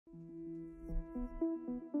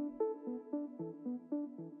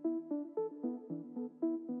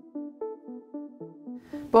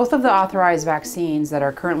Both of the authorized vaccines that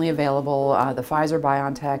are currently available, the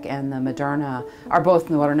Pfizer-BioNTech and the Moderna, are both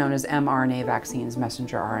what are known as mRNA vaccines,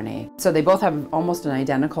 messenger RNA. So they both have almost an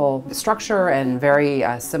identical structure and very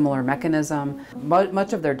similar mechanism.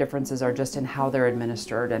 Much of their differences are just in how they're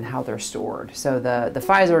administered and how they're stored. So the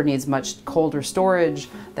Pfizer needs much colder storage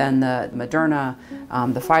than the Moderna.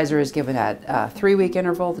 The Pfizer is given at a 3-week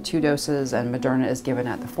interval, the 2 doses, and Moderna is given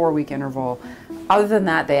at the 4-week interval. Other than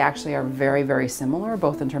that, they actually are very, very similar,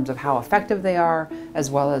 both in terms of how effective they are,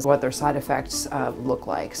 as well as what their side effects look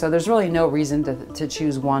like. So there's really no reason to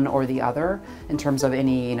choose one or the other in terms of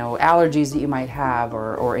any allergies that you might have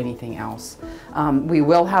or anything else. We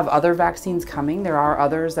will have other vaccines coming. There are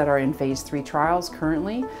others that are in phase 3 trials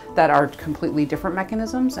currently that are completely different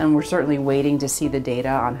mechanisms, and we're certainly waiting to see the data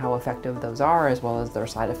on how effective those are, as well as their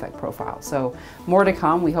side effect profile. So more to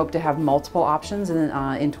come. We hope to have multiple options in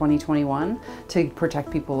 2021 to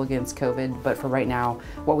protect people against COVID, but for right now,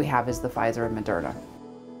 what we have is the Pfizer and Moderna.